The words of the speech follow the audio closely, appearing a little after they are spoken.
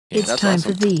It's time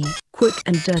for the quick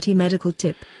and dirty medical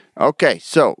tip. Okay,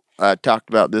 so I talked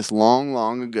about this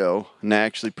long ago, and I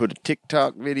actually put a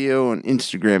TikTok video and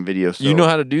Instagram video. So you know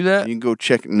how to do that? you can go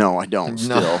check. No, I don't.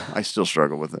 Still, I still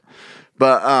struggle with it.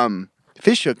 But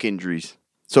fish hook injuries.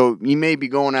 So you may be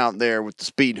going out there with the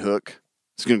speed hook.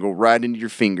 It's going to go right into your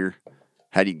finger.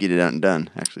 How do you get it undone?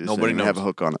 Actually, Nobody knows. Have a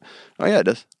hook on it. Oh yeah, it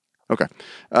does. Okay.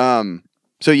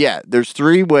 So yeah, there's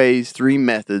 3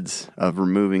 methods of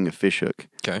removing a fish hook.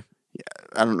 Okay.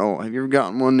 I don't know. Have you ever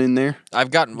gotten one in there?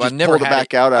 I've never pull the had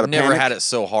back it. out I've of never panic? had it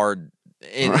so hard.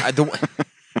 And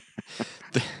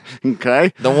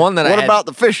Okay. the one that I What had, about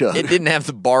the fish hook? it didn't have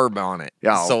the barb on it.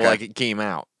 Yeah, So okay. like it came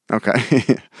out. Okay.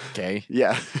 Okay.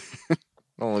 Yeah.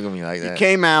 Don't look at me like that. It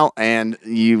came out and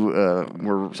you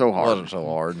were so It hard. wasn't so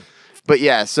hard. But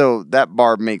yeah, so that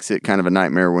barb makes it kind of a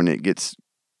nightmare when it gets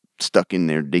stuck in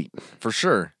there deep. For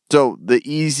sure. So the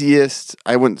easiest,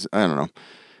 I don't know,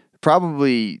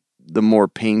 probably the more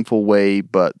painful way,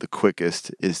 but the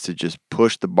quickest is to just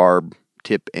push the barb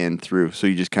tip end through. So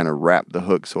you just kind of wrap the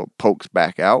hook so it pokes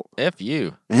back out. F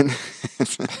you. And,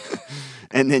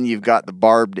 and then you've got the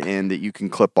barbed end that you can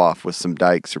clip off with some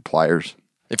dikes or pliers.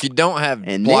 If you don't have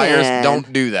And pliers, then-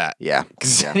 don't do that. Yeah.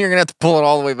 Because Yeah. then you're going to have to pull it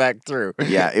all the way back through.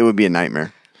 Yeah, it would be a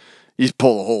nightmare. You just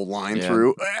pull the whole line Yeah.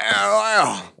 through.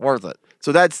 Worth it.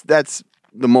 So that's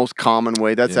the most common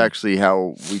way. That's Yeah. actually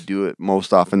how we do it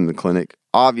most often in the clinic.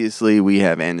 Obviously, we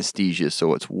have anesthesia,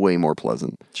 so it's way more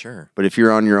pleasant. Sure. But if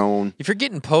you're on your own, If you're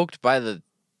getting poked by the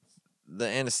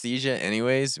anesthesia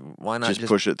anyways, why not just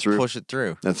push it through. Push it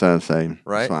through. That's what I'm saying.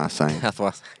 Right? That's what I'm saying. That's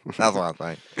what I'm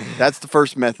saying. That's the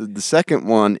first method. The second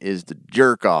one is the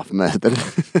jerk off method.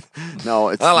 No,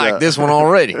 it's I like this one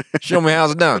already. Show me how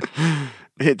it's done.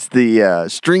 It's the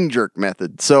string jerk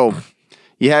method. So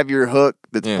you have your hook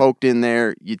that's Yeah. poked in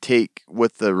there. You take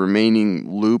with the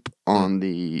remaining loop on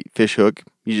the fish hook.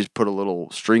 You just put a little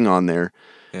string on there.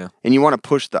 Yeah. And you want to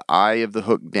push the eye of the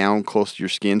hook down close to your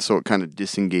skin so it kind of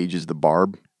disengages the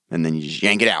barb. And then you just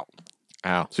yank it out.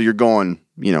 Ow. So you're going,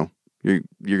 you're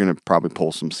going to probably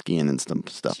pull some skin and some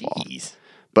stuff off. Jeez.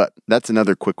 But that's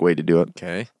another quick way to do it.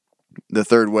 Okay. The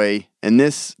third way, and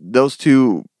those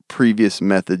 2 previous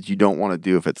methods you don't want to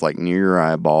do if it's like near your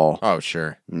eyeball, Oh,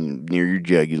 sure. near your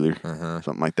jugular,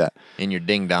 something like that. In your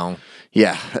ding dong.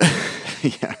 Yeah.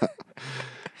 Yeah.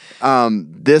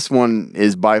 This one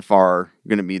is by far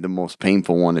going to be the most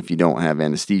painful one if you don't have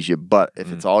anesthesia. But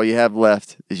if it's all you have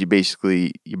left, is you're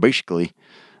going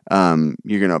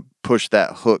to push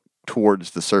that hook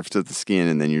towards the surface of the skin,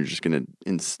 and then you're just going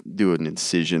to do an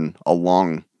incision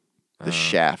along the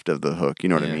shaft of the hook. You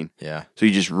know what I mean? Yeah. So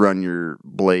you just run your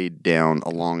blade down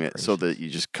along it so that you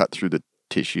just cut through the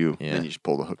tissue, Yeah. and then you just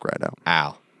pull the hook right out.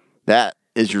 Ow. That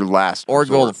is your last Or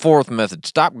go resort. the 4th method.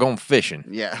 Stop going fishing.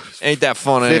 Yeah. Ain't that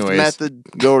fun 5th anyways. method,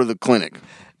 go to the clinic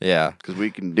Yeah. because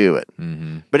we can do it.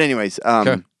 Mm-hmm. But anyways,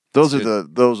 Okay. those are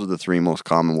the 3 most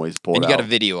common ways to pull And it you got out. a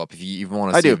video up if you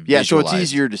want to I see do. Yeah, so it's visualized.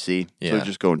 easier to see. Yeah. So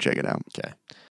just go and check it out. Okay.